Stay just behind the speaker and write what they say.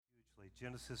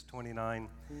Genesis 29,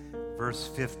 verse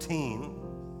 15.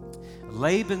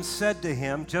 Laban said to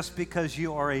him, "Just because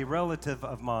you are a relative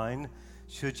of mine,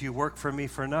 should you work for me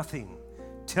for nothing?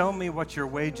 Tell me what your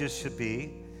wages should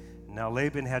be." Now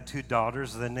Laban had two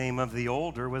daughters. The name of the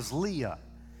older was Leah,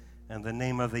 and the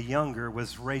name of the younger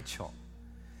was Rachel.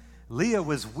 Leah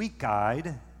was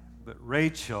weak-eyed, but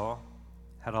Rachel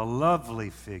had a lovely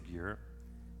figure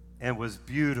and was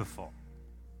beautiful.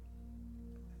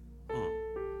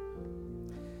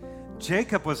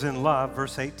 Jacob was in love,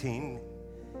 verse 18.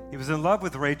 He was in love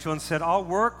with Rachel and said, "I'll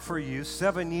work for you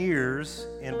 7 years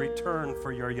in return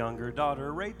for your younger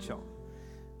daughter, Rachel."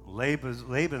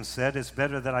 Laban said, "It's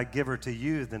better that I give her to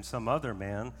you than some other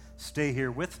man. Stay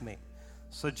here with me."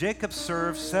 So Jacob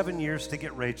served 7 years to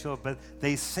get Rachel, but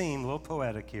they seem a little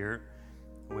poetic here.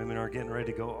 Women are getting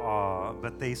ready to go,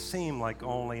 but they seem like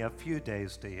only a few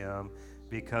days to him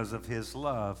because of his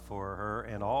love for her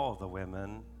and all the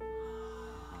women.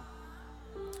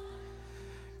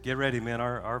 Get ready, man,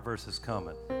 our verse is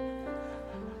coming.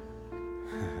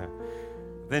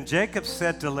 Then Jacob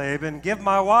said to Laban, "Give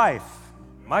my wife.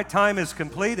 My time is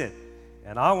completed,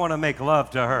 and I want to make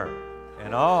love to her."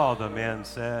 And all the men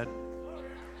said,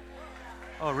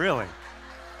 "Oh, really?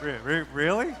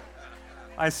 Really?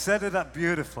 I set it up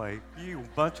beautifully. You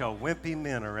bunch of wimpy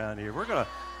men around here.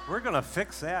 We're gonna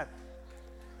fix that."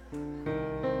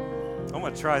 I'm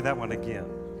gonna try that one again.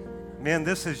 Men,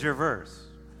 this is your verse.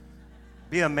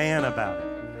 Be a man about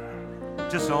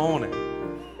it. Just own it.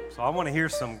 So I want to hear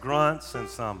some grunts and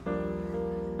some.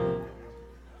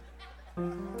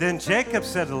 Then Jacob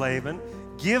said to Laban,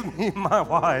 "Give me my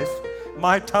wife.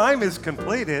 My time is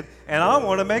completed, and I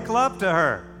want to make love to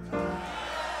her."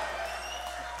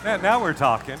 Now we're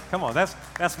talking. Come on,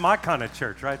 that's my kind of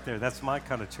church right there. That's my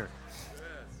kind of church.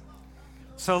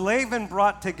 So Laban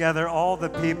brought together all the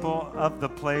people of the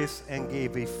place and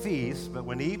gave a feast. But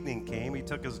when evening came, he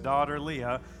took his daughter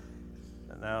Leah.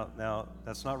 Now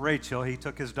that's not Rachel. He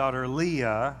took his daughter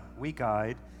Leah,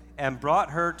 weak-eyed, and brought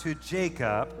her to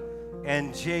Jacob,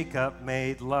 and Jacob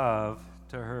made love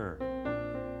to her.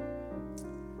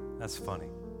 That's funny.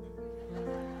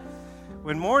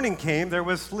 When morning came, there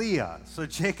was Leah. So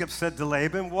Jacob said to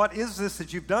Laban, "What is this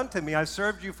that you've done to me? I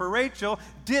served you for Rachel,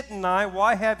 didn't I?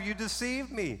 Why have you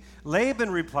deceived me?"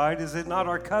 Laban replied, "Is it not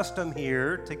our custom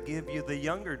here to give you the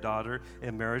younger daughter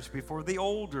in marriage before the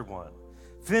older one?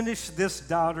 Finish this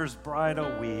daughter's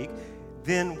bridal week,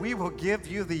 then we will give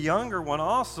you the younger one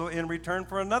also in return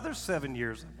for another 7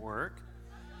 years of work."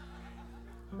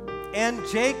 And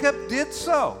Jacob did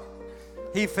so.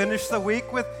 He finished the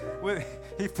week with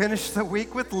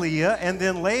Leah, and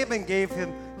then Laban gave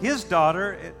him his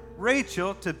daughter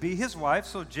Rachel to be his wife.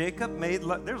 So Jacob made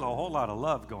love. There's a whole lot of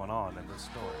love going on in this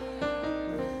story.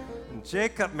 And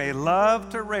Jacob made love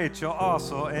to Rachel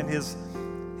also, and his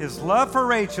love for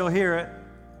Rachel here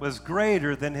was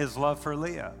greater than his love for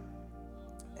Leah.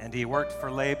 And he worked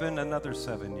for Laban another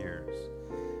 7 years.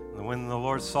 And when the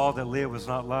Lord saw that Leah was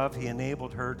not loved, he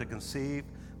enabled her to conceive,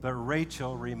 but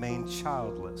Rachel remained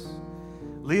childless.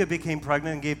 Leah became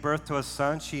pregnant and gave birth to a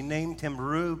son. She named him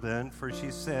Reuben, for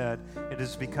she said, "It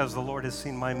is because the Lord has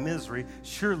seen my misery.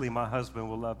 Surely my husband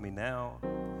will love me now."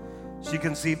 She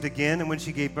conceived again, and when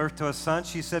she gave birth to a son,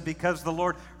 she said, "Because the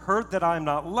Lord heard that I am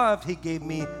not loved, he gave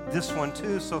me this one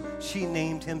too." So she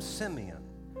named him Simeon.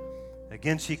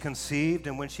 Again she conceived,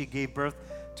 and when she gave birth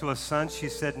to a son, she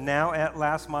said, "Now at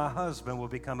last my husband will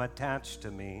become attached to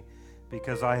me,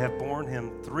 because I have borne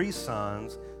him 3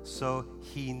 sons." So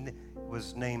he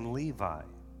was named Levi.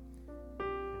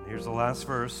 And here's the last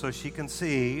verse. So she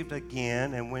conceived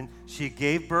again, and when she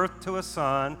gave birth to a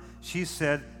son, she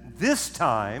said, This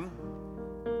time,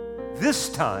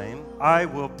 I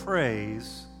will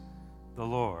praise the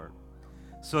Lord."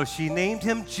 So she named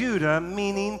him Judah,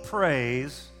 meaning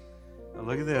praise. Now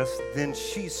look at this. Then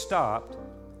she stopped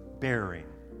bearing.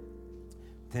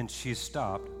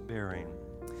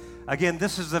 Again,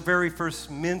 this is the very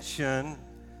first mention,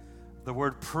 the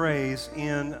word praise,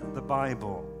 in the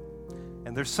Bible.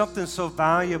 And there's something so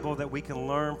valuable that we can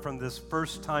learn from this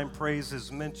first time praise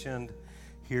is mentioned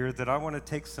here that I want to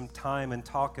take some time and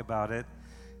talk about it.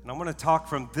 And I want to talk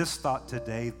from this thought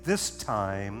today. This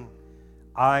time,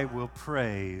 I will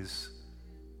praise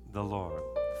the Lord.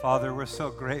 Father, we're so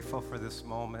grateful for this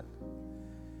moment.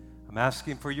 I'm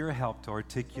asking for your help to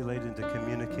articulate and to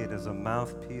communicate as a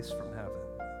mouthpiece from heaven.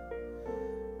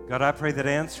 God, I pray that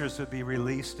answers would be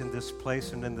released in this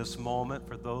place and in this moment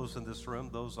for those in this room,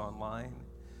 those online.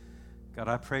 God,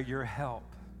 I pray your help,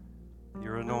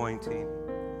 your anointing,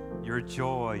 your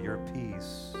joy, your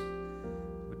peace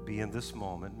would be in this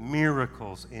moment,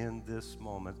 miracles in this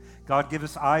moment. God, give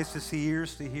us eyes to see,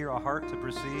 ears to hear, a heart to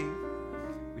perceive.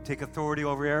 We take authority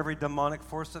over every demonic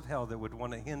force of hell that would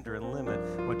want to hinder and limit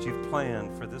what you've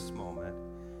planned for this moment.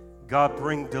 God,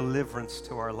 bring deliverance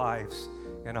to our lives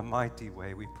in a mighty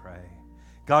way, we pray.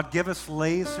 God, give us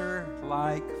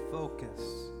laser-like focus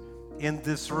in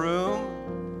this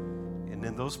room and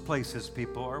in those places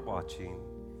people are watching.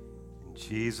 In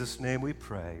Jesus' name we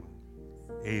pray.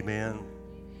 Amen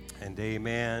and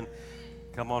amen.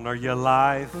 Come on, are you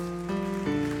alive?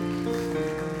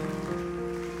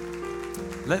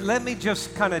 Let me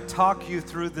just kind of talk you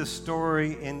through this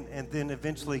story and then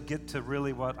eventually get to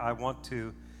really what I want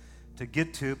to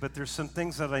get to. But there's some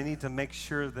things that I need to make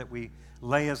sure that we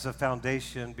lay as a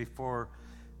foundation before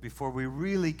we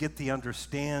really get the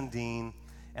understanding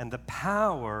and the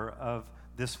power of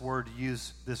this word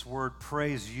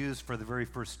praise used for the very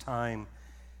first time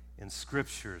in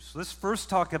Scriptures. Let's first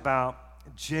talk about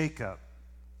Jacob.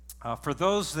 For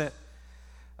those that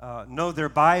know their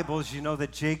Bibles, you know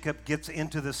that Jacob gets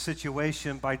into the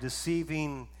situation by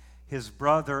deceiving his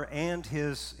brother and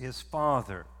his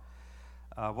father.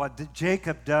 What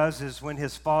Jacob does is when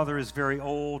his father is very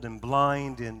old and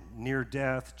blind and near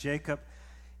death, Jacob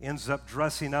ends up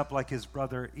dressing up like his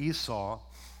brother Esau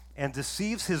and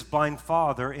deceives his blind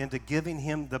father into giving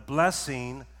him the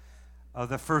blessing of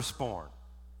the firstborn.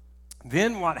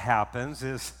 Then what happens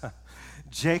is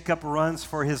Jacob runs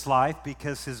for his life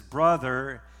because his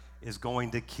brother is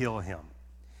going to kill him.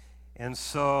 And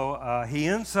so he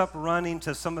ends up running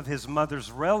to some of his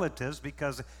mother's relatives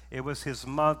because it was his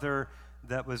mother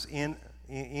that was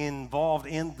involved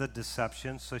in the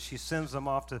deception. So she sends them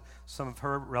off to some of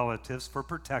her relatives for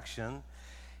protection.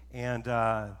 And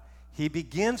he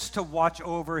begins to watch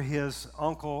over his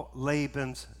uncle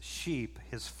Laban's sheep,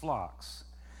 his flocks.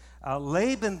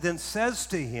 Laban then says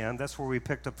to him, that's where we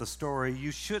picked up the story,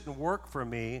 you shouldn't work for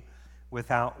me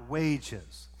without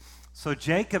wages. So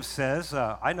Jacob says,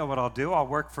 I know what I'll do. I'll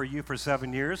work for you for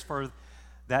 7 years for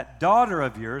that daughter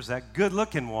of yours, that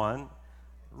good-looking one,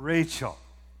 Rachel.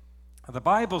 The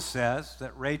Bible says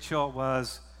that Rachel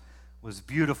was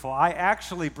beautiful. I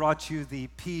actually brought you the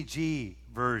PG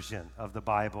version of the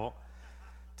Bible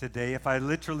today. If I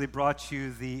literally brought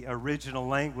you the original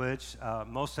language,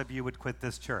 most of you would quit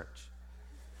this church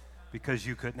because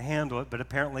you couldn't handle it, but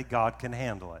apparently God can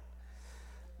handle it.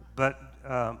 But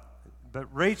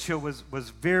Rachel was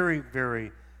very,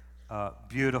 very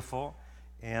beautiful,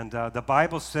 and the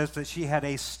Bible says that she had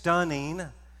a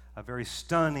very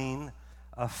stunning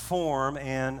form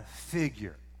and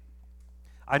figure.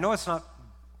 I know it's not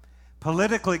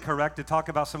politically correct to talk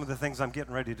about some of the things I'm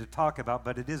getting ready to talk about,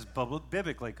 but it is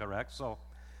biblically correct,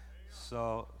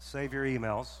 so save your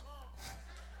emails.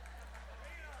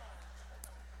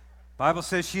 Bible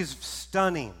says she's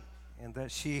stunning and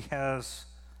that she has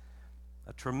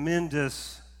a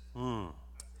tremendous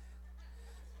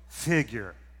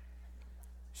figure.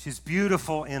 She's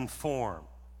beautiful in form.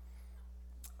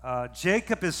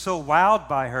 Jacob is so wowed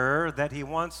by her that he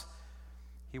wants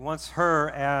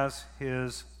her as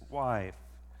his wife.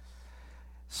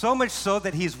 So much so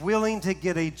that he's willing to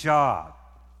get a job,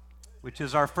 which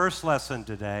is our first lesson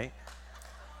today.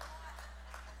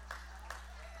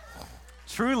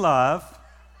 True love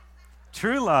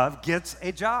gets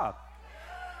a job.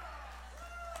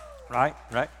 Right?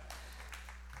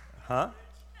 Huh?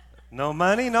 No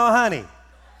money, no honey.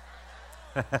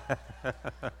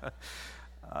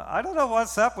 I don't know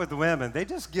what's up with women. They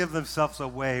just give themselves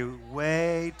away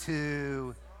way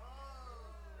too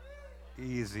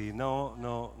easy. No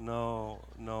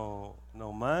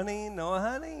money, no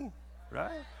honey,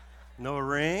 right? No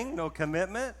ring, no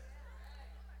commitment,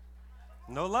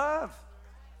 no love.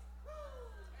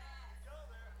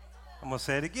 I'm going to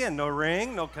say it again. No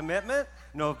ring, no commitment,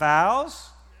 no vows,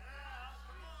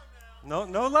 no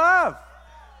love.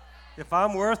 If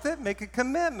I'm worth it, make a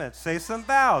commitment. Say some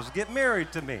vows. Get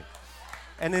married to me.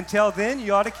 And until then,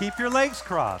 you ought to keep your legs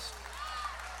crossed.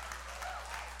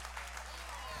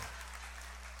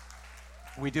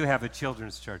 We do have a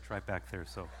children's church right back there,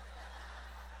 so.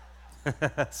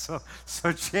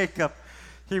 so Jacob,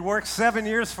 he works 7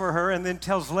 years for her and then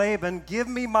tells Laban, give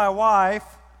me my wife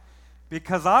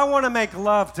because I want to make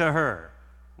love to her.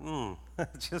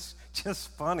 Just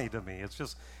funny to me. It's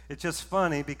just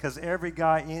funny because every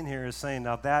guy in here is saying,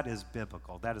 now that is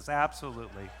biblical. That is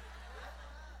absolutely.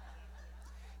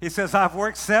 He says, I've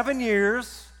worked 7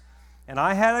 years and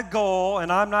I had a goal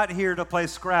and I'm not here to play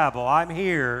Scrabble. I'm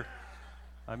here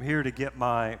to get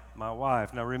my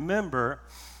wife. Now remember,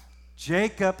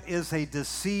 Jacob is a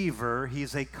deceiver.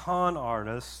 He's a con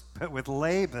artist. But with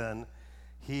Laban,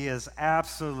 he is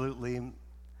absolutely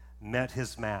met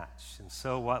his match. And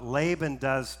so what Laban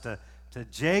does to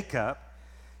Jacob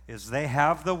is they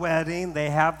have the wedding, they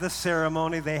have the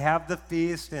ceremony, they have the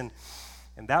feast, and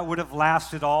that would have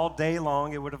lasted all day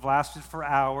long. It would have lasted for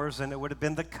hours, and it would have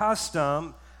been the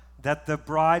custom that the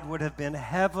bride would have been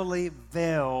heavily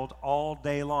veiled all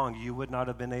day long. You would not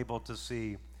have been able to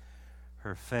see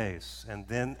her face. And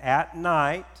then at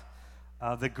night,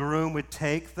 the groom would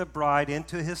take the bride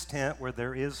into his tent where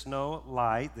there is no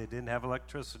light. They didn't have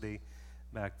electricity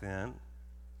back then.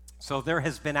 So there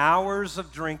has been hours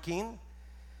of drinking,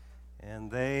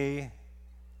 and they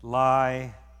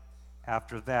lie.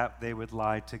 After that, they would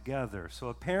lie together. So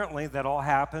apparently that all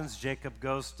happens. Jacob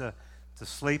goes to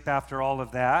sleep after all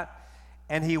of that,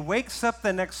 and he wakes up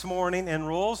the next morning and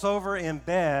rolls over in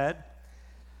bed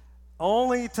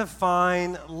only to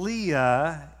find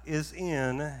Leah is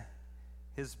in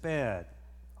his bed.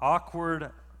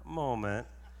 Awkward moment.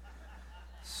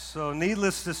 So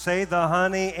needless to say, the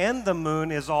honey and the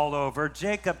moon is all over.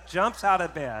 Jacob jumps out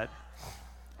of bed,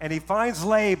 and he finds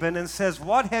Laban and says,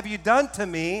 "What have you done to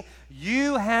me?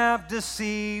 You have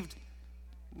deceived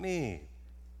me."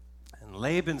 And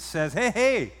Laban says,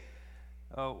 hey,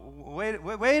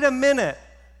 wait a minute.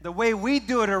 The way we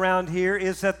do it around here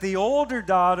is that the older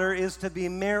daughter is to be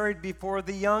married before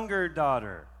the younger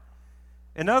daughter.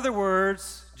 In other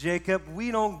words, Jacob,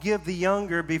 we don't give the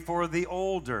younger before the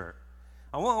older.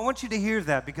 I want you to hear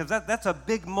that, because that's a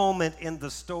big moment in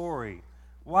the story.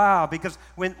 Wow, because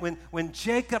when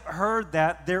Jacob heard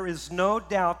that, there is no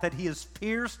doubt that he is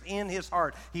pierced in his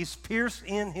heart. He's pierced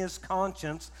in his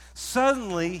conscience.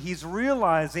 Suddenly, he's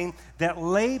realizing that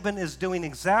Laban is doing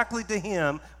exactly to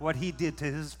him what he did to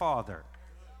his father.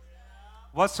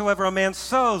 Whatsoever a man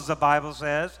sows, the Bible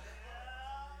says,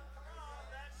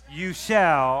 you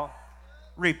shall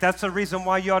reap. That's the reason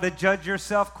why you ought to judge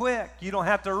yourself quick. You don't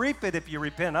have to reap it if you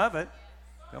repent of it.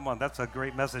 Come on, that's a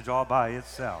great message all by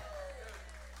itself.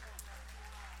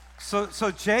 So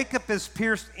Jacob is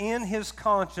pierced in his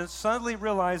conscience, suddenly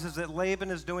realizes that Laban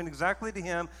is doing exactly to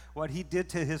him what he did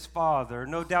to his father.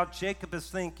 No doubt Jacob is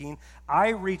thinking, I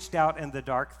reached out in the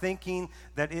dark thinking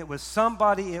that it was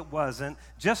somebody it wasn't,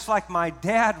 just like my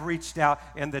dad reached out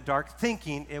in the dark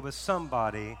thinking it was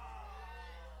somebody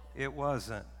it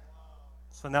wasn't.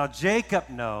 So now Jacob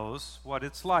knows what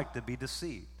it's like to be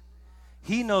deceived.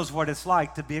 He knows what it's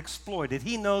like to be exploited.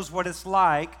 He knows what it's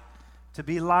like to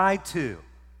be lied to.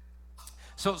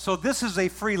 So this is a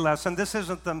free lesson. This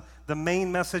isn't the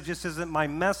main message. This isn't my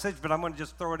message, but I'm going to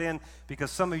just throw it in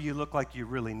because some of you look like you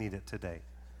really need it today.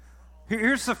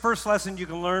 Here's the first lesson you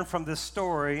can learn from this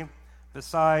story,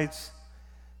 besides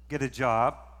get a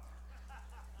job.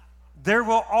 There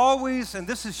will always, and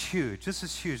this is huge.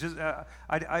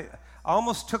 I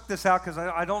almost took this out because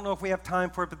I don't know if we have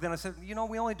time for it, but then I said, we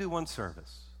only do one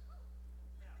service.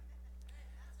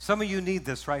 Some of you need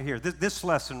this right here, this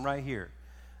lesson right here.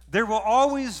 There will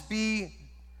always be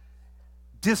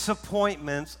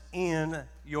disappointments in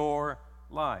your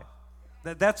life.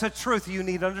 That's a truth you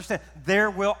need to understand.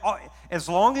 As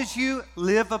long as you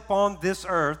live upon this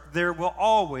earth, there will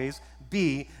always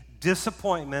be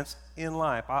disappointments in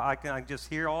life. I can just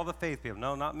hear all the faith people.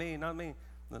 No, not me.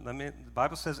 The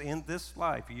Bible says in this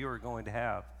life you are going to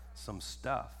have some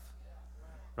stuff,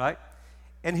 right?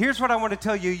 And here's what I want to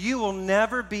tell you. You will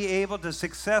never be able to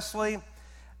successfully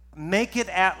make it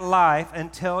at life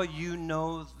until you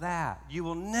know that. You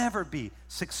will never be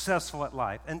successful at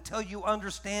life until you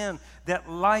understand that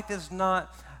life is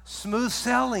not smooth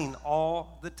sailing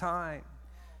all the time.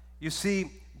 You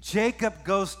see, Jacob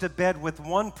goes to bed with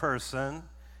one person.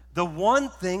 The one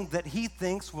thing that he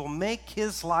thinks will make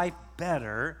his life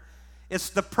better,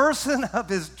 it's the person of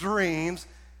his dreams,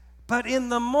 but in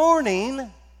the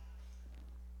morning,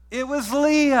 it was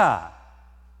Leah.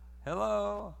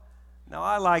 Hello? Now,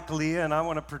 I like Leah, and I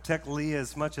want to protect Leah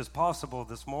as much as possible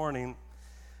this morning,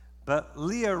 but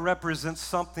Leah represents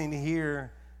something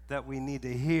here that we need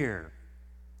to hear,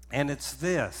 and it's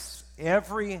this: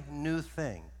 every new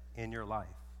thing in your life,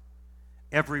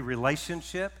 every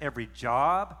relationship, every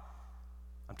job,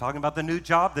 I'm talking about the new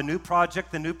job, the new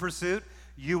project, the new pursuit,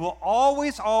 you will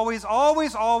always start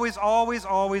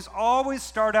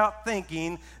out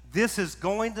thinking, this is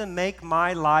going to make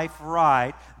my life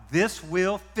right. This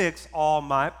will fix all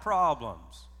my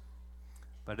problems.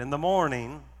 But in the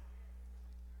morning,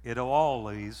 it'll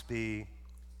always be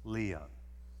Leah.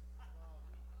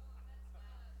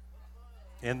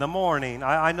 In the morning,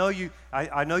 I know you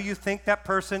think that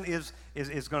person is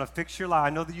going to fix your life. I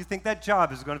know that you think that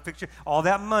job is going to fix all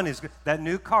that money, that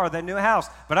new car, that new house.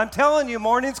 But I'm telling you,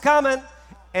 morning's coming.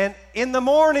 And in the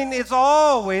morning, it's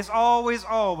always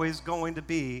going to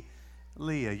be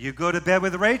Leah. You go to bed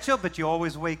with Rachel, but you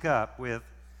always wake up with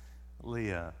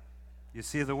Leah. You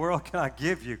see, the world cannot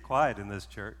give you quiet in this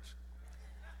church,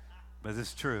 but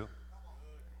it's true.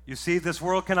 You see, this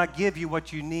world cannot give you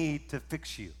what you need to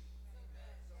fix you.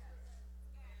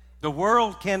 The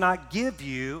world cannot give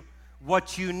you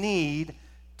what you need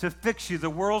to fix you. The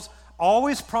world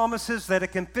always promises that it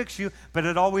can fix you, but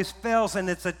it always fails in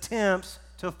its attempts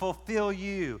to fulfill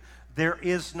you. There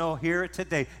is no here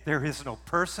today. There is no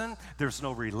person. There's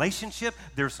no relationship.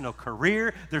 There's no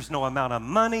career. There's no amount of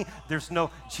money. There's no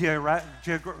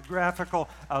geographical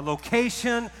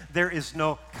location. There is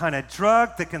no kind of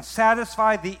drug that can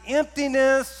satisfy the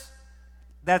emptiness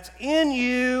that's in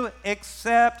you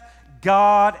except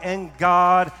God and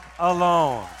God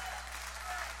alone.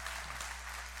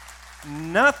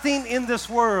 Nothing in this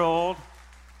world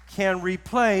can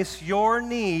replace your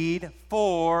need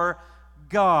for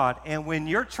God. And when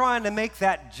you're trying to make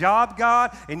that job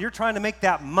God, and you're trying to make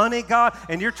that money God,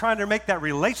 and you're trying to make that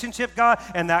relationship God,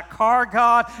 and that car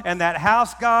God, and that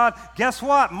house God, guess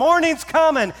what? Morning's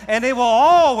coming, and it will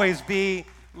always be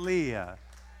Leah.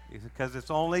 Because it's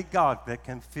only God that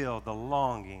can fill the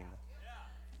longing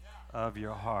of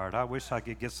your heart. I wish I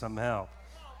could get some help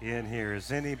in here.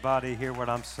 Is anybody hear what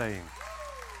I'm saying?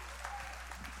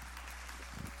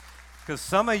 Because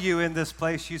some of you in this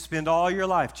place, you spend all your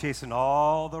life chasing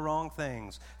all the wrong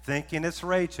things, thinking it's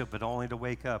Rachel, but only to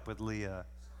wake up with Leah.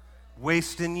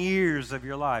 Wasting years of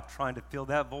your life trying to fill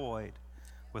that void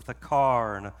with a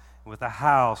car and with a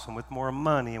house and with more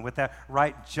money and with that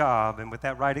right job and with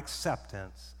that right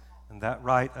acceptance and that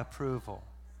right approval.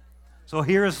 So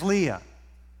here is Leah.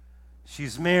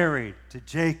 She's married to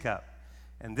Jacob.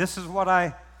 And this is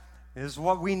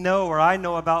what we know, or I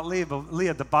know about Leah. But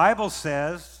Leah, the Bible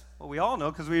says, well, we all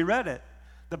know because we read it.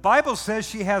 The Bible says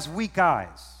she has weak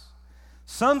eyes.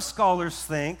 Some scholars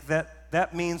think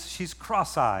that means she's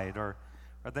cross-eyed, or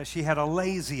that she had a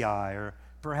lazy eye, or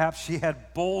perhaps she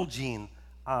had bulging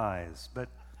eyes.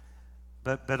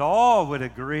 But all would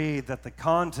agree that the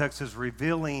context is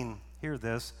revealing, hear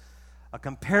this, a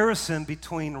comparison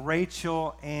between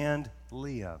Rachel and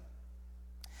Leah.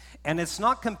 And it's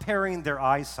not comparing their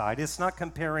eyesight. It's not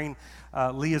comparing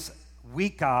Leah's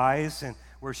weak eyes and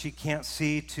where she can't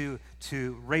see to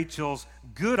Rachel's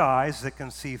good eyes that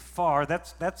can see far.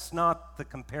 That's not the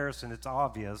comparison. It's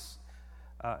obvious.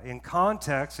 In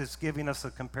context, it's giving us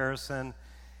a comparison,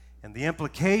 and the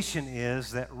implication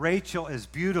is that Rachel is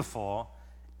beautiful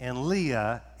and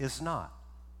Leah is not.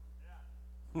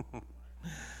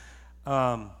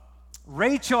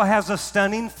 Rachel has a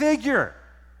stunning figure,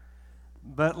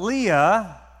 but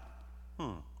Leah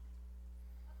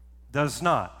does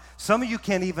not. Some of you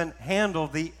can't even handle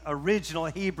the original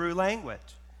Hebrew language.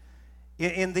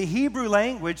 In the Hebrew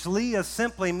language, Leah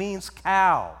simply means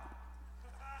cow.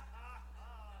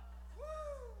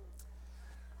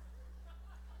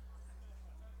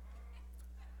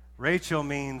 Rachel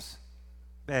means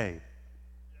babe.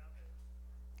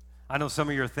 I know some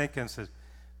of you are thinking, says,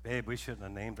 babe, we shouldn't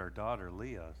have named our daughter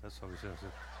Leah. That's what we should have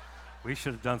said. We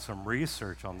should have done some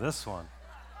research on this one.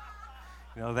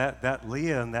 You know, that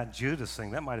Leah and that Judas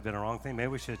thing, that might have been a wrong thing. Maybe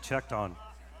we should have checked on.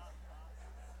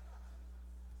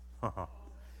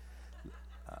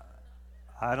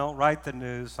 I don't write the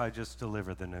news, I just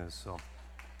deliver the news. So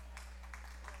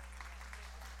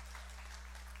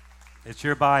it's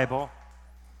your Bible.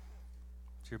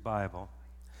 It's your Bible.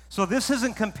 So this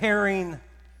isn't comparing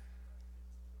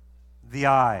the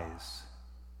eyes.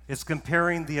 It's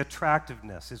comparing the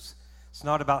attractiveness. It's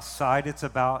not about sight, it's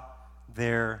about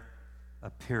their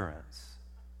appearance.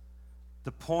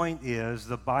 The point is,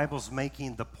 the Bible's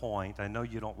making the point. I know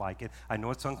you don't like it. I know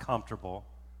it's uncomfortable.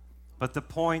 But the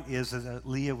point is that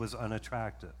Leah was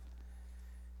unattractive.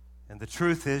 And the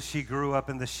truth is, she grew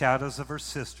up in the shadows of her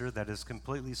sister that is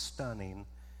completely stunning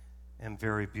and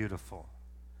very beautiful.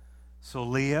 So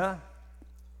Leah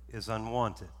is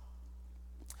unwanted.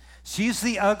 She's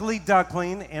the ugly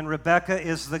duckling, and Rebekah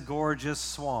is the gorgeous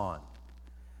swan.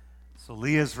 So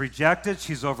Leah is rejected,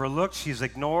 she's overlooked, she's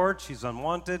ignored, she's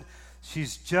unwanted.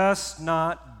 She's just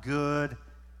not good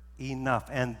enough.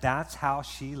 And that's how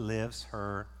she lives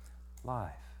her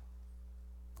life.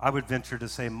 I would venture to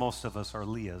say most of us are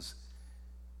Leahs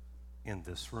in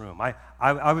this room.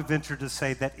 I would venture to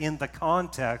say that in the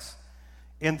context,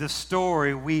 in the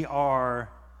story, we are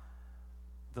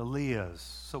the Leahs.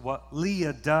 So what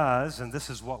Leah does, and this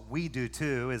is what we do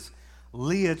too, is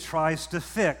Leah tries to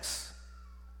fix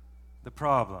the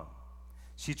problem.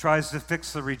 She tries to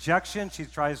fix the rejection. She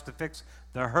tries to fix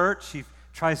the hurt. She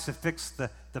tries to fix the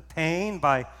pain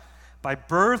by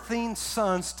birthing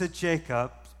sons to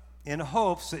Jacob in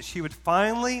hopes that she would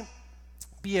finally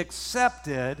be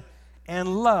accepted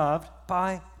and loved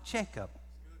by Jacob.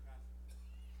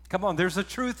 Come on, there's a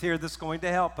truth here that's going to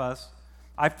help us.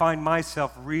 I find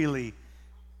myself really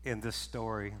in this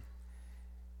story.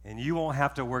 And you won't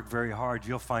have to work very hard.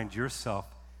 You'll find yourself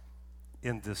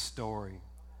in this story.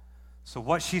 So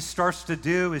what she starts to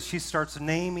do is she starts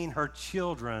naming her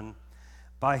children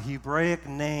by Hebraic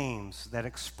names that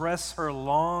express her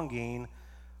longing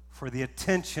for the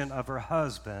attention of her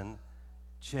husband,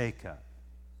 Jacob.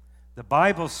 The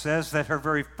Bible says that her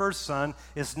very first son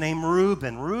is named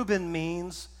Reuben. Reuben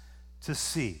means to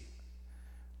see.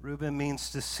 Reuben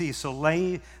means to see. So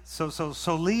Leah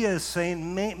is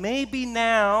saying, maybe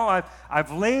now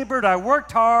I've labored, I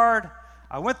worked hard,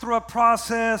 I went through a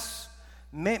process.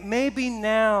 Maybe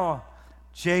now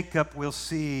Jacob will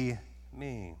see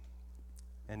me.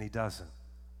 And he doesn't.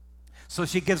 So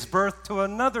she gives birth to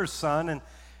another son,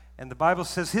 and the Bible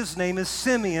says his name is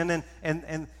Simeon,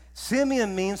 and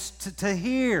Simeon means to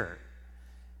hear.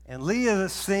 And Leah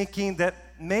is thinking that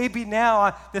maybe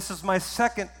now this is my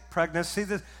second pregnancy,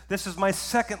 this is my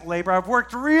second labor. I've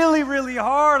worked really, really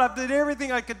hard. I've did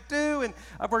everything I could do, and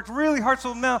I've worked really hard.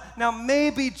 So now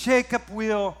maybe Jacob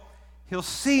he'll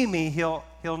see me, he'll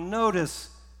notice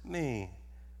me,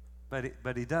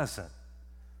 but he doesn't.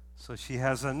 So she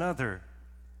has another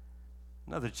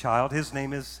child. His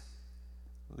name is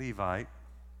Levite.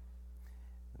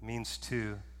 It means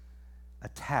to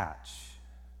attach.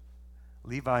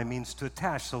 Levi means to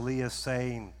attach. So Leah's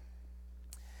saying,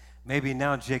 maybe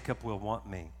now Jacob will want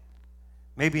me.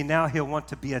 Maybe now he'll want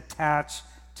to be attached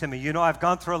to me. You know, I've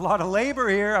gone through a lot of labor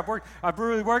here. I've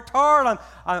really worked hard.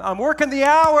 I'm working the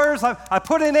hours. I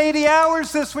put in 80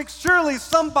 hours this week. Surely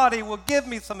somebody will give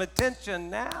me some attention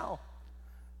now.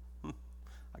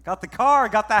 I got the car,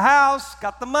 got the house,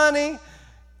 got the money,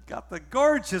 got the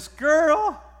gorgeous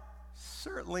girl.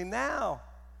 Certainly now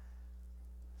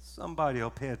somebody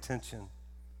will pay attention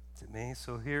to me.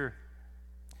 So here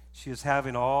she is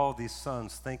having all these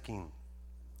sons thinking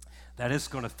that it's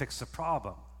going to fix the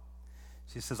problem.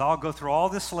 She says, I'll go through all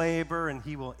this labor and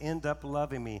he will end up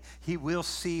loving me. He will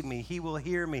see me. He will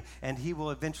hear me. And he will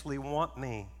eventually want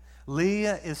me.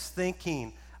 Leah is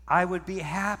thinking, I would be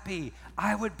happy.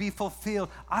 I would be fulfilled.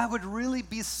 I would really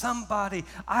be somebody.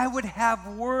 I would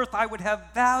have worth. I would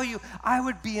have value. I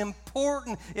would be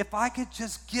important if I could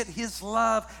just get his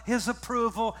love, his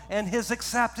approval, and his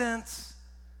acceptance.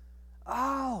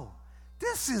 Oh,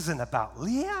 this isn't about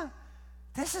Leah.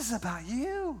 This is about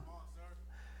you.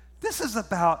 This is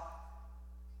about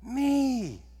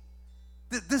me.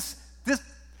 This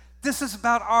is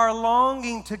about our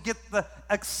longing to get the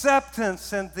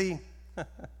acceptance and the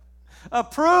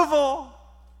approval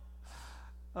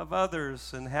of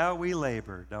others and how we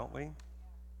labor, don't we?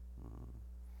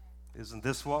 Isn't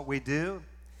this what we do?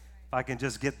 If I can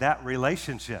just get that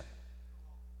relationship,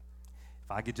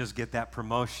 if I could just get that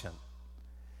promotion,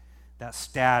 that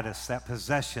status, that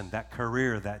possession, that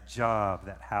career, that job,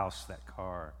 that house, that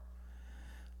car.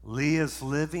 Leah's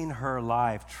living her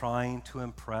life trying to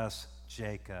impress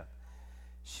Jacob.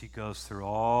 She goes through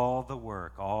all the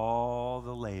work, all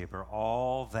the labor,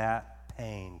 all that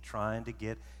pain, trying to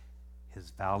get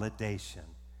his validation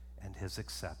and his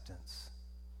acceptance.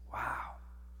 Wow.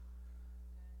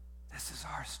 This is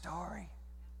our story.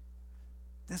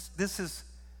 This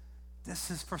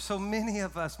is for so many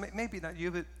of us, maybe not you,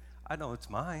 but I know it's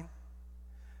mine.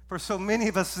 For so many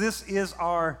of us, this is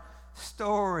our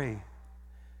story.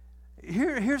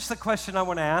 Here's the question I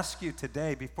want to ask you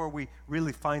today before we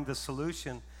really find the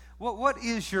solution. What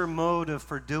is your motive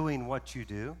for doing what you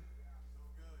do?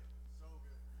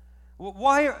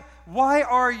 Why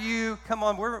are you, come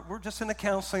on, we're just in a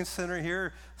counseling center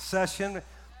here, session.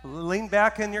 Lean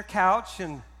back in your couch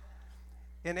and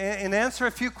answer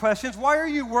a few questions. Why are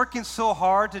you working so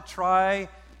hard to try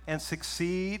and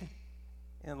succeed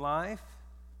in life?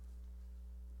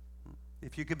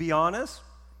 If you could be honest.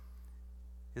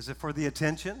 Is it for the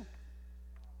attention?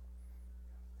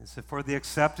 Is it for the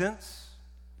acceptance?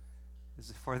 Is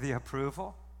it for the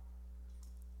approval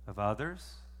of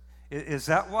others? Is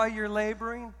that why you're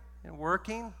laboring and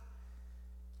working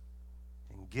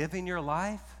and giving your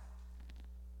life?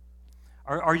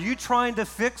 Are you trying to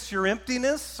fix your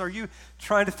emptiness? Are you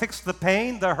trying to fix the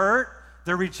pain, the hurt,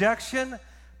 the rejection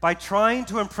by trying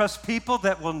to impress people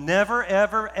that will never,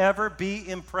 ever, ever be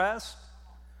impressed?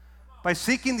 By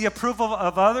seeking the approval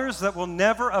of others that will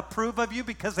never approve of you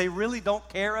because they really don't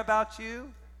care about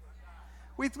you?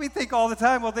 We think all the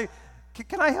time, well,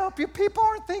 can I help you? People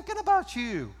aren't thinking about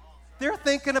you. They're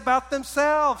thinking about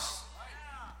themselves.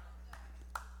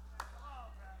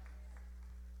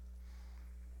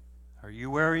 Are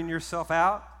you wearing yourself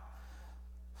out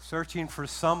Searching for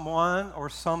someone or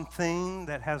something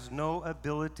that has no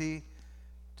ability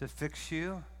to fix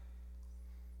you?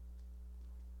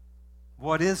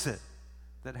 What is it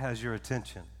that has your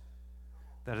attention,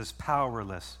 that is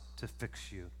powerless to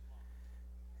fix you?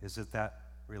 Is it that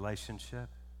relationship?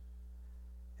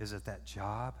 Is it that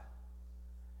job?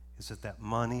 Is it that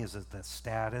money? Is it that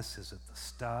status? Is it the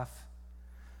stuff?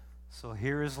 So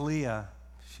here is Leah.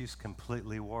 She's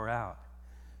completely wore out.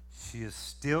 She is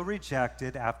still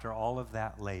rejected after all of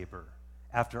that labor.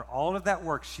 After all of that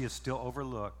work, she is still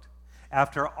overlooked.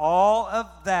 After all of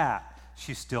that,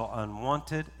 she's still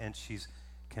unwanted, and she's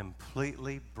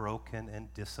completely broken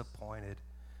and disappointed.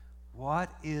 What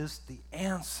is the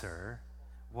answer?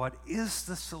 What is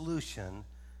the solution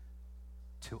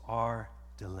to our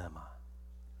dilemma?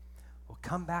 Well,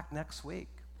 come back next week.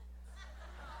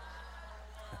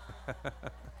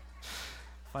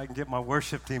 If I can get my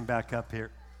worship team back up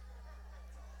here.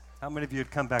 How many of you would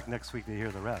come back next week to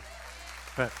hear the rest?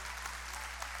 But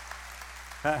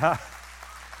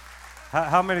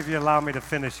how many of you allow me to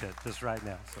finish it just right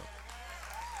now? So,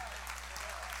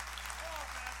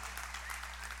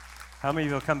 how many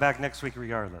of you will come back next week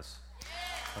regardless?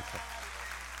 Okay.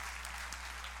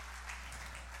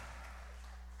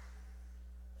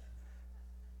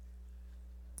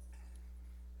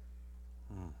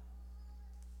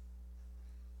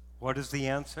 What is the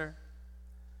answer?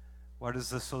 What is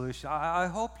the solution? I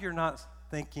hope you're not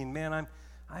thinking, man,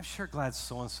 I'm sure glad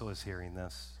so-and-so is hearing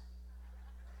this.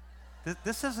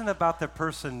 This isn't about the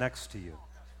person next to you.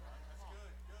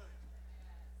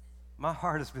 My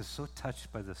heart has been so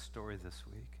touched by this story this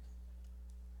week.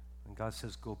 And God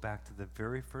says, go back to the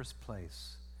very first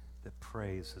place that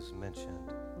praise is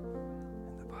mentioned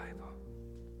in the Bible.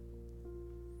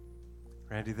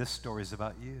 Randy, this story is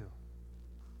about you.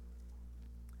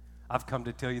 I've come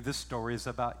to tell you this story is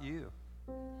about you.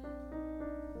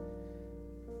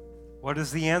 What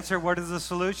is the answer? What is the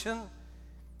solution?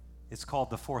 It's called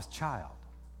the fourth child.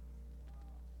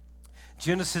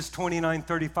 Genesis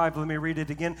 29:35, let me read it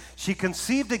again. She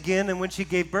conceived again, and when she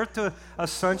gave birth to a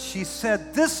son, she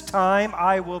said, this time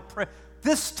I will pray.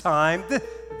 This time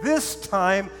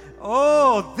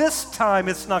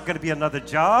it's not going to be another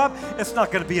job. It's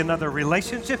not going to be another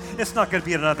relationship. It's not going to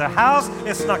be another house.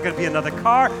 It's not going to be another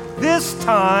car. This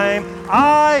time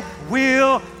I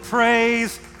will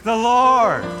praise the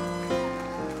Lord.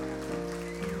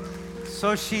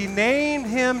 So she named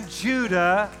him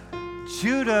Judah.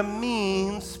 Judah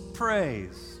means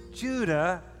praise.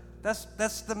 Judah,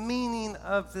 that's the meaning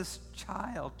of this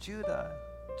child, Judah.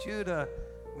 Judah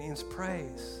means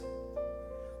praise.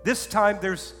 This time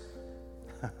there's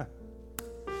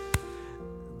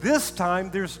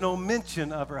no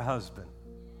mention of her husband.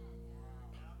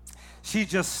 She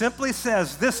just simply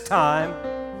says, this time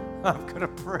I'm going to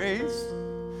praise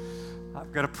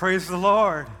the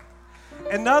Lord.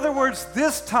 In other words,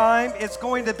 this time it's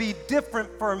going to be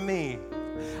different for me.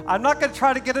 I'm not going to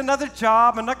try to get another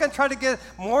job. I'm not going to try to get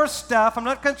more stuff. I'm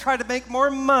not going to try to make more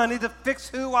money to fix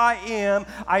who I am.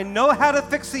 I know how to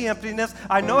fix the emptiness.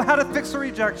 I know how to fix the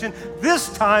rejection.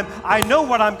 This time, I know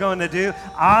what I'm going to do.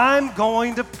 I'm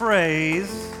going to praise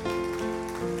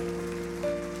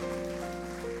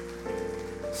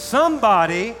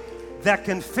somebody that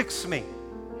can fix me.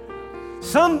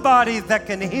 Somebody that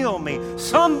can heal me.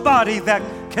 Somebody that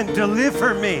can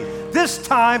deliver me. This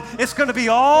time, it's going to be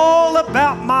all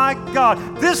about my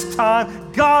God. This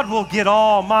time, God will get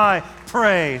all my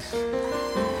praise.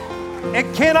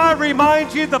 And can I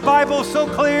remind you, the Bible is so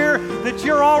clear that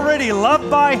you're already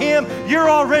loved by Him, you're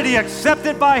already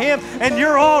accepted by Him, and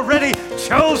you're already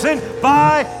chosen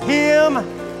by Him.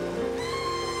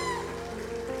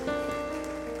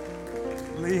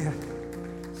 Leah,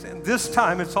 this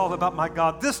time it's all about my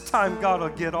God. This time God will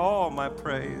get all my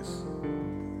praise.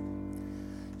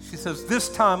 She says, this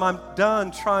time I'm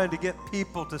done trying to get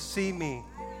people to see me,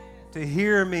 to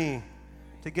hear me,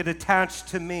 to get attached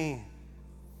to me.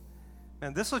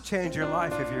 Man, this will change your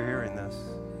life if you're hearing this.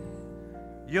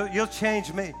 You'll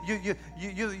change me.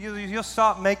 You'll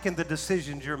stop making the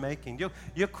decisions you're making.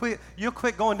 You'll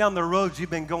quit going down the roads you've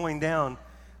been going down.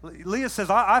 Leah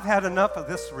says, I've had enough of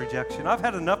this rejection. I've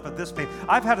had enough of this pain.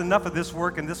 I've had enough of this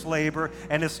work and this labor,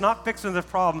 and it's not fixing the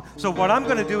problem. So what I'm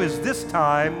going to do is this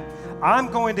time,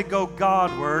 I'm going to go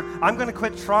Godward. I'm going to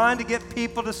quit trying to get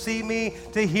people to see me,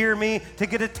 to hear me, to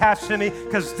get attached to me,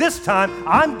 because this time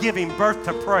I'm giving birth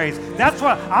to praise. That's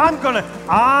what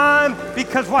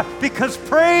because what? Because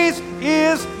praise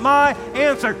is my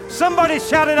answer. Somebody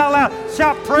shout it out loud.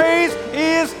 Shout, praise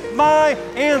is my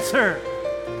answer.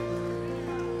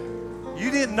 You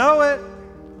didn't know it.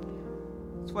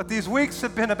 It's what these weeks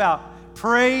have been about.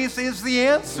 Praise is the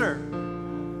answer.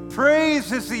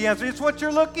 Praise is the answer. It's what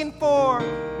you're looking for.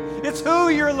 It's who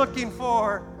you're looking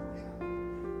for.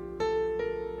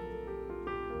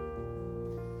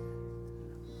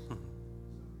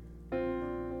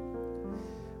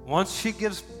 Once she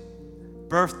gives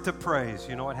birth to praise,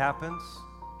 you know what happens?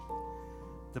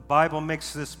 The Bible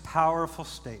makes this powerful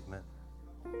statement.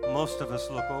 Most of us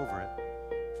look over it.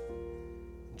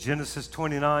 Genesis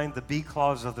 29, the B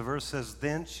clause of the verse says,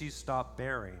 then she stopped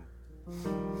bearing.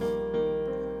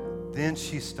 Then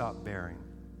she stopped bearing.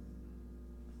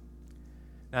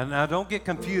 Now don't get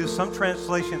confused. Some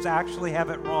translations actually have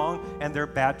it wrong, and they're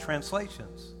bad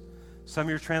translations. Some of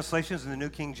your translations in the New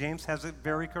King James has it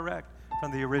very correct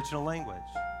from the original language.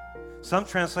 Some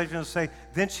translations say,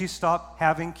 then she stopped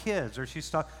having kids, or she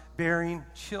stopped bearing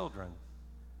children.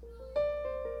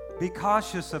 Be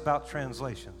cautious about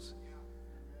translations.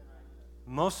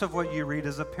 Most of what you read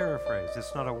is a paraphrase.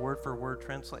 It's not a word-for-word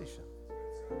translation.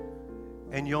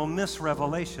 And you'll miss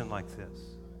revelation like this.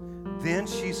 Then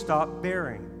she stopped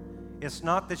bearing. It's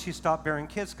not that she stopped bearing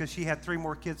kids, because she had 3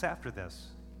 more kids after this.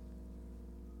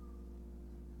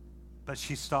 But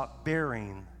she stopped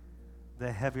bearing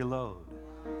the heavy load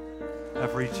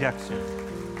of rejection.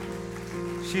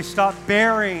 She stopped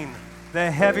bearing the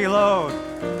heavy load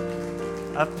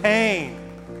of pain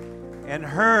and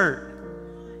hurt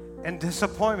and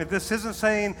disappointment. This isn't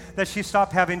saying that she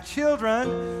stopped having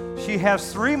children. She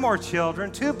has 3 more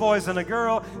children, 2 boys and a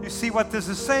girl. You see what this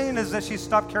is saying is that she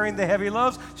stopped carrying the heavy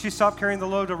loads. She stopped carrying the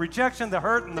load of rejection, the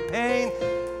hurt, and the pain.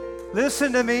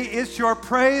 Listen to me. It's your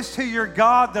praise to your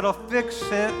God that'll fix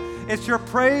it. It's your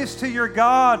praise to your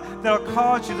God that'll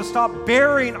cause you to stop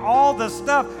bearing all the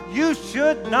stuff you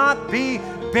should not be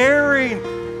bearing.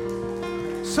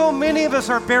 So many of us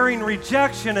are bearing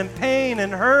rejection and pain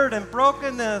and hurt and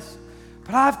brokenness.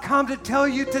 But I've come to tell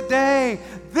you today,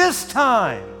 this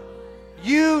time,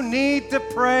 you need to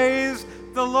praise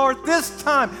the Lord. This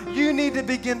time, you need to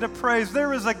begin to praise.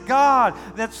 There is a God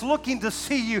that's looking to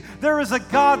see you. There is a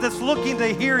God that's looking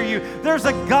to hear you. There's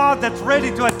a God that's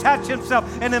ready to attach himself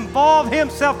and involve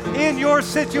himself in your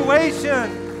situation.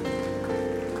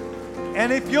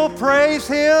 And if you'll praise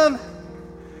him,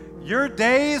 your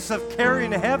days of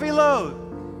carrying a heavy load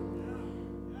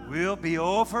will be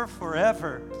over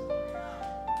forever.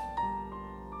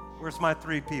 Where's my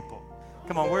 3 people?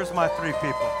 Come on, where's my 3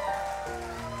 people?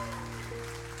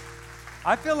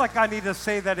 I feel like I need to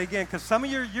say that again, because some of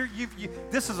you,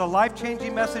 this is a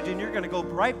life-changing message, and you're going to go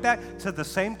right back to the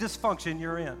same dysfunction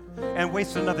you're in and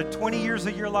waste another 20 years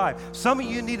of your life. Some of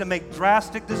you need to make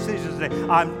drastic decisions today.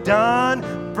 I'm done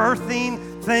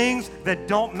birthing things that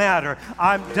don't matter.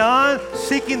 I'm done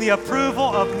seeking the approval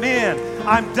of men.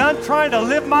 I'm done trying to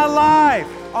live my life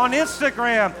on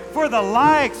Instagram for the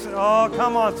likes. Oh,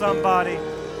 come on, somebody.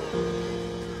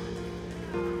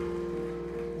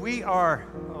 We are...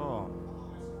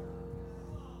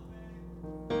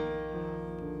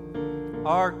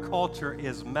 Our culture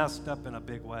is messed up in a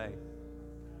big way.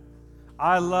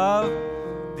 I love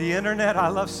the internet. I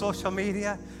love social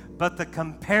media. But the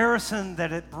comparison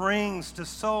that it brings to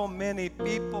so many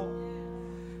people,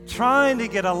 trying to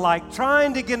get a like,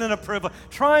 trying to get an approval,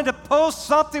 trying to post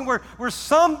something where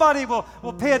somebody will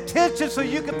pay attention so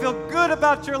you can feel good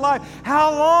about your life.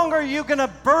 How long are you going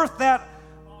to birth that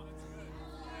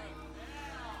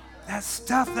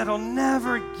stuff that'll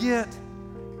never get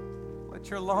what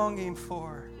you're longing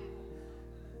for?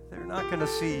 They're not going to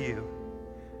see you.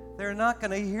 They're not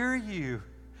going to hear you.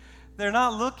 They're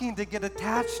not looking to get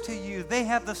attached to you. They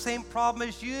have the same problem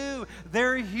as you.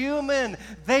 They're human.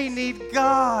 They need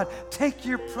God. Take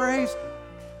your praise.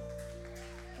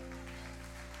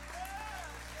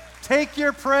 Take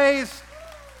your praise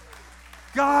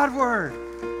Godward.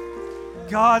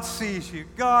 God sees you.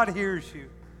 God hears you.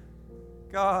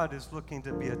 God is looking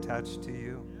to be attached to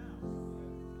you.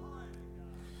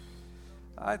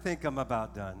 I think I'm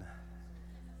about done.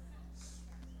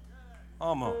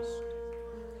 Almost.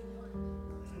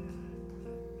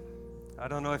 I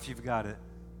don't know if you've got it.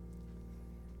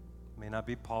 May not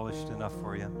be polished enough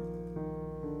for you.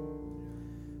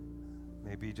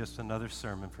 Maybe just another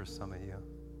sermon for some of you.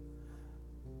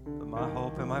 But my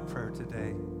hope and my prayer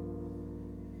today,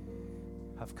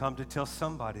 I've come to tell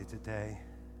somebody today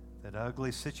that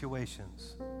ugly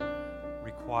situations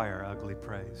require ugly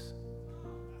praise.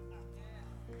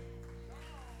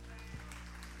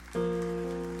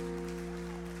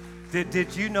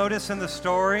 Did you notice in the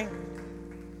story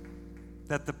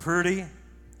that the pretty,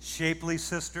 shapely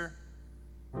sister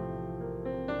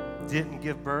didn't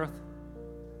give birth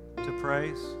to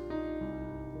praise?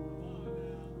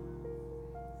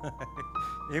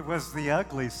 It was the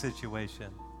ugly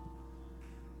situation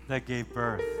that gave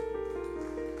birth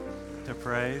to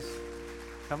praise.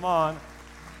 Come on.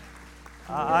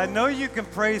 I know you can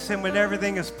praise him when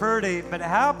everything is pretty, but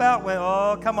how about when,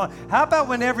 oh, come on. How about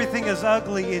when everything is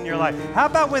ugly in your life? How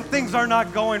about when things are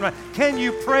not going right? Can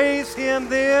you praise him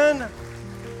then?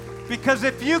 Because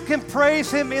if you can praise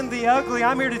him in the ugly,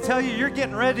 I'm here to tell you, you're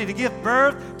getting ready to give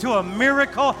birth to a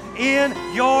miracle in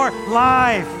your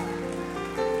life.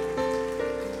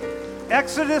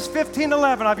 Exodus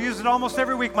 15:11, I've used it almost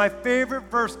every week, my favorite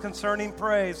verse concerning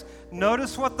praise.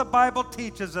 Notice what the Bible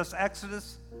teaches us.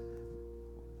 Exodus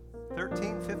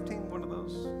 13, 15, one of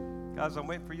those. Guys, I'm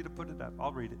waiting for you to put it up.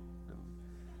 I'll read it.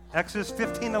 Exodus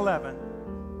 15:11.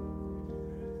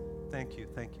 Thank you,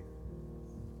 thank you.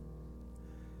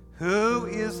 Who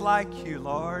is like you,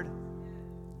 Lord?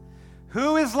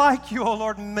 Who is like you, O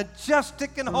Lord?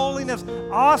 Majestic in holiness,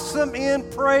 awesome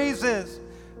in praises.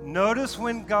 Notice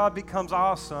when God becomes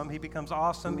awesome, he becomes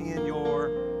awesome in your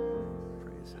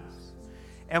praises.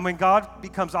 And when God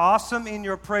becomes awesome in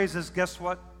your praises, guess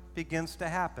what begins to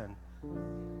happen?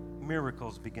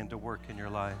 Miracles begin to work in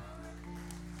your life.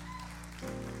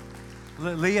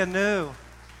 Leah knew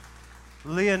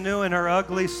in her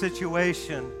ugly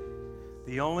situation,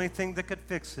 the only thing that could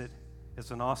fix it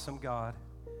is an awesome God.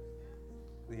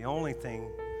 The only thing.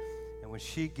 And when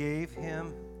she gave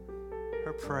him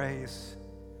her praise,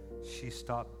 she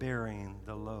stopped bearing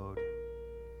the load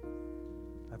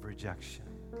of rejection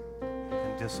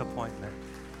and disappointment,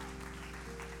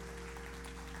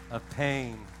 of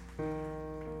pain.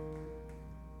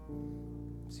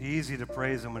 It's easy to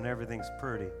praise him when everything's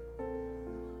pretty,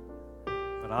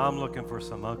 but I'm looking for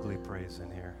some ugly praise in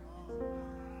here.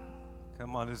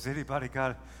 Come on, has anybody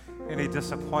got any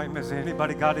disappointment? Has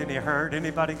anybody got any hurt?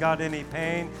 Anybody got any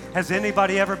pain? Has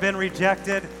anybody ever been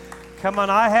rejected? Come on,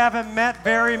 I haven't met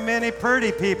very many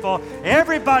pretty people.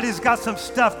 Everybody's got some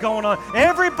stuff going on.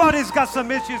 Everybody's got some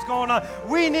issues going on.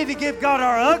 We need to give God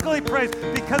our ugly praise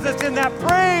because it's in that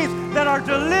praise that our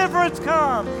deliverance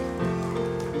comes.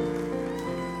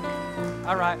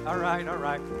 All right.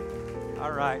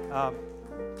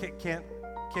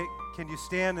 Can you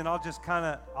stand and I'll just kind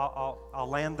of, I'll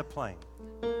land the plane.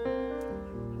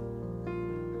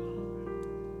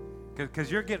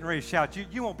 Because you're getting ready to shout.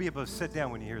 You won't be able to sit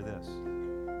down when you hear this.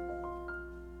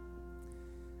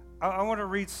 I want to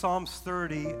read Psalms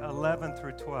 30, 11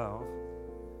 through 12.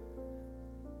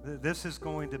 This is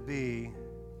going to be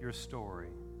your story.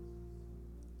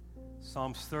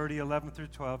 Psalms 30, 11 through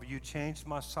 12. You changed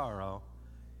my sorrow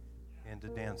into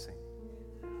dancing.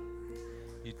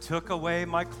 You took away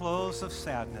my clothes of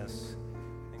sadness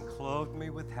and clothed me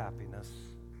with happiness.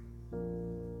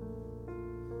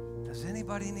 Does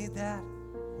anybody need that?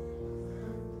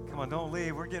 Come on, don't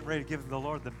leave. We're getting ready to give the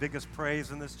Lord the biggest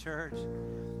praise in this church.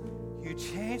 You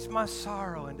changed my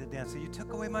sorrow into dancing. You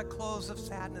took away my clothes of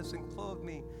sadness and clothed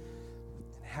me in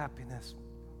happiness.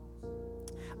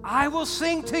 I will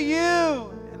sing to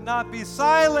you and not be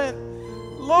silent.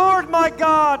 Lord my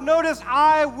God, notice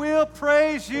I will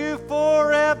praise you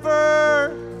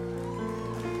forever.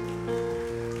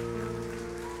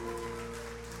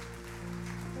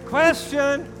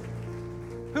 Question,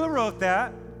 who wrote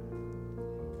that?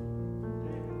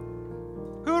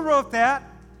 Who wrote that?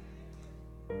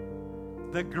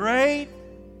 The great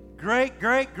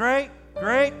grandchild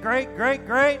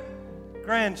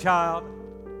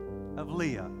of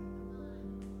Leah.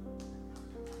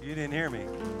 You didn't hear me.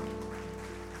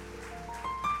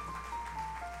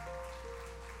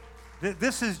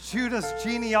 This is Judah's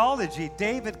genealogy.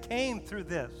 David came through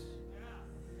this.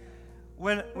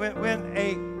 When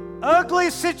a ugly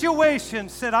situation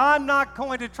said, I'm not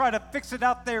going to try to fix it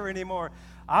out there anymore.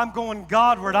 I'm going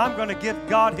Godward. I'm going to give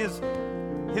God his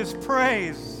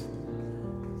praise.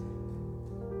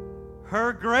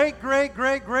 Her great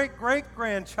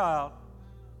grandchild,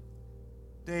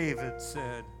 David,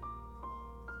 said,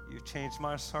 you changed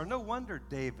my sorrow. No wonder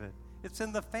David. It's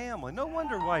in the family. No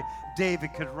wonder why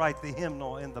David could write the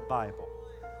hymnal in the Bible.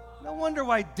 No wonder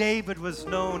why David was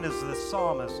known as the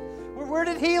psalmist. Where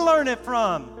did he learn it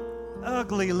from?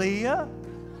 Ugly Leah.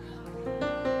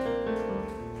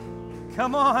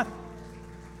 Come on.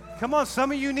 Come on,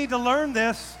 some of you need to learn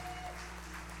this.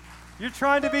 You're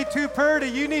trying to be too pretty.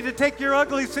 You need to take your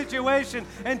ugly situation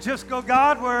and just go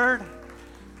Godward.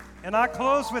 And I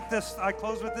close with this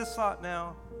thought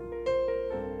now.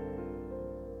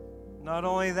 Not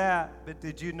only that, but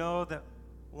did you know that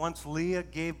once Leah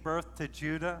gave birth to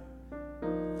Judah,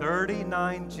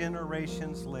 39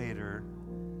 generations later,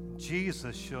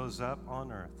 Jesus shows up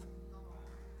on earth.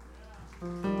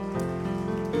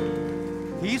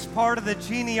 He's part of the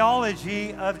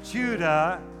genealogy of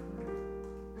Judah,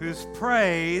 whose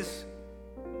praise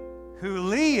who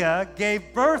Leah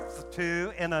gave birth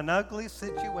to in an ugly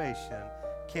situation.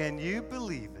 Can you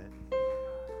believe it?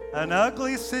 An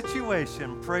ugly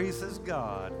situation praises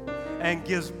God and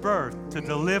gives birth to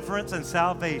deliverance and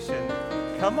salvation.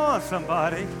 Come on,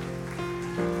 somebody.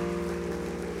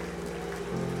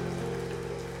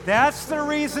 That's the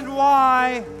reason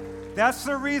why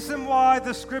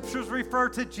the scriptures refer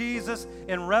to Jesus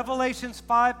in Revelations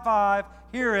 5:5.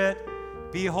 Hear it.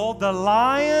 Behold, the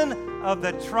Lion of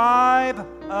the tribe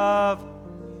of...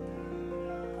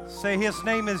 Say his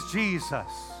name is Jesus.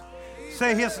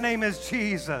 Say his name is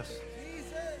Jesus.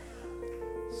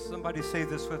 Somebody say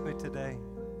this with me today.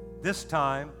 This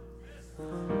time,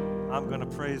 I'm going to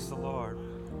praise the Lord.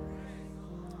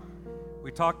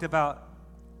 We talked about,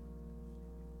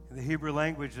 in the Hebrew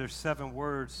language, there's 7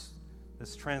 words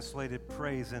that's translated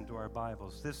praise into our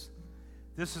Bibles. This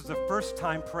is the first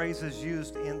time praise is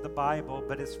used in the Bible,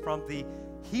 but it's from the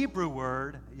Hebrew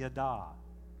word yada.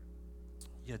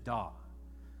 Yada.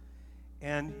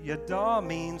 And yada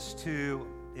means to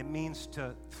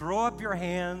throw up your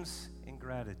hands in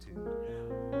gratitude.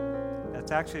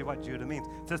 That's actually what Judah means.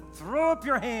 To throw up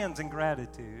your hands in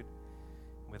gratitude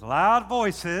with loud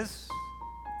voices,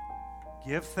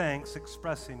 give thanks,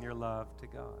 expressing your love to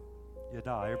God.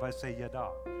 Yada. Everybody say yada.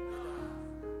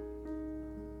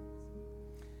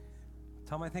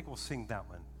 Tom, I think we'll sing that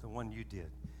one, the one you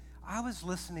did. I was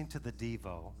listening to the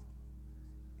Devo,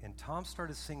 and Tom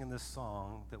started singing this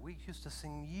song that we used to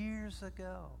sing years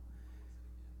ago.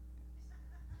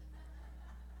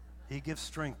 He gives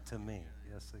strength to me.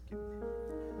 Yes, thank you.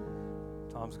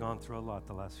 Tom's gone through a lot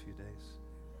the last few days.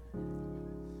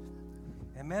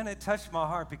 And man, it touched my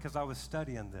heart because I was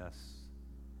studying this.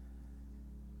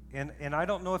 And I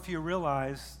don't know if you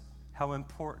realize how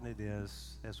important it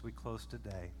is as we close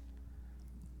today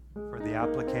for the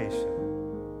application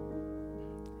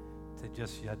to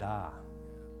just yada.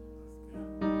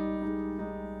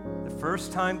 The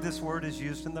first time this word is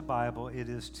used in the Bible, it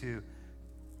is to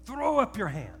throw up your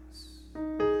hands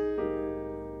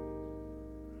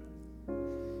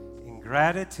in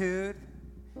gratitude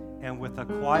and with a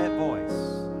quiet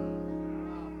voice,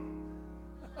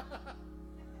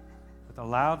 with a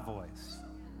loud voice,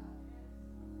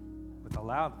 with a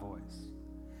loud voice.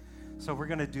 So we're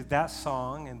going to do that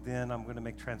song, and then I'm going to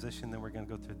make transition. Then we're going to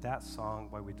go through that song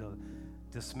while we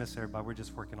dismiss everybody. We're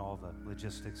just working all the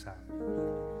logistics out.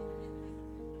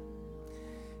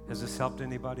 Has this helped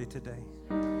anybody today?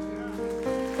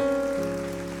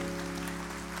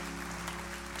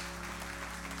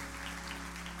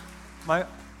 I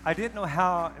didn't know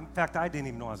how, in fact, I didn't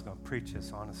even know I was going to preach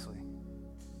this, honestly.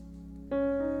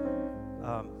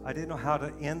 I didn't know how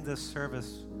to end this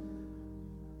service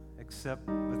except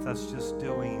with us just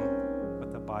doing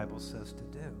what the Bible says to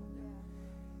do.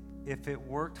 If it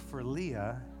worked for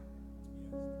Leah,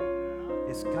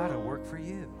 it's got to work for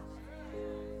you.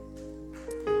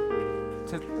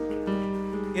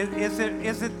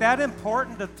 Is it that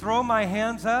important to throw my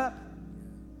hands up?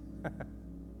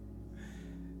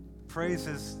 Praise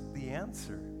is the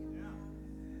answer.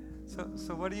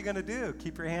 So what are you going to do?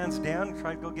 Keep your hands down and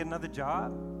try to go get another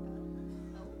job?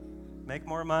 Make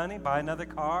more money? Buy another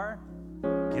car?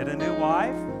 Get a new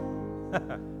wife?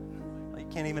 You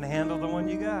can't even handle the one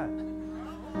you got.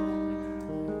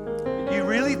 You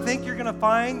really think you're going to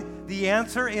find the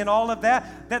answer in all of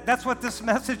that? That's what this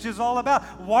message is all about.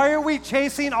 Why are we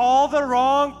chasing all the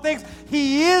wrong things?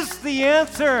 He is the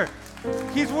answer.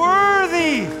 He's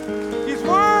worthy. He's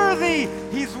worthy.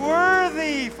 He's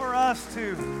worthy for us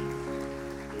to.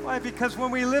 Why? Because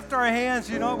when we lift our hands,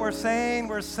 you know what we're saying?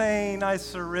 We're saying, I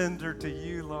surrender to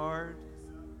you, Lord.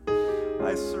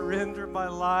 I surrender my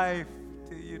life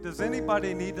to you. Does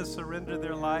anybody need to surrender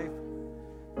their life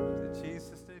to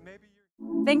Jesus? Maybe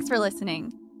you're... Thanks for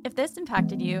listening. If this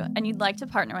impacted you and you'd like to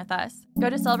partner with us, go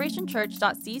to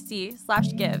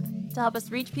celebrationchurch.cc/give to help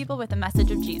us reach people with the message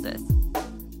of Jesus.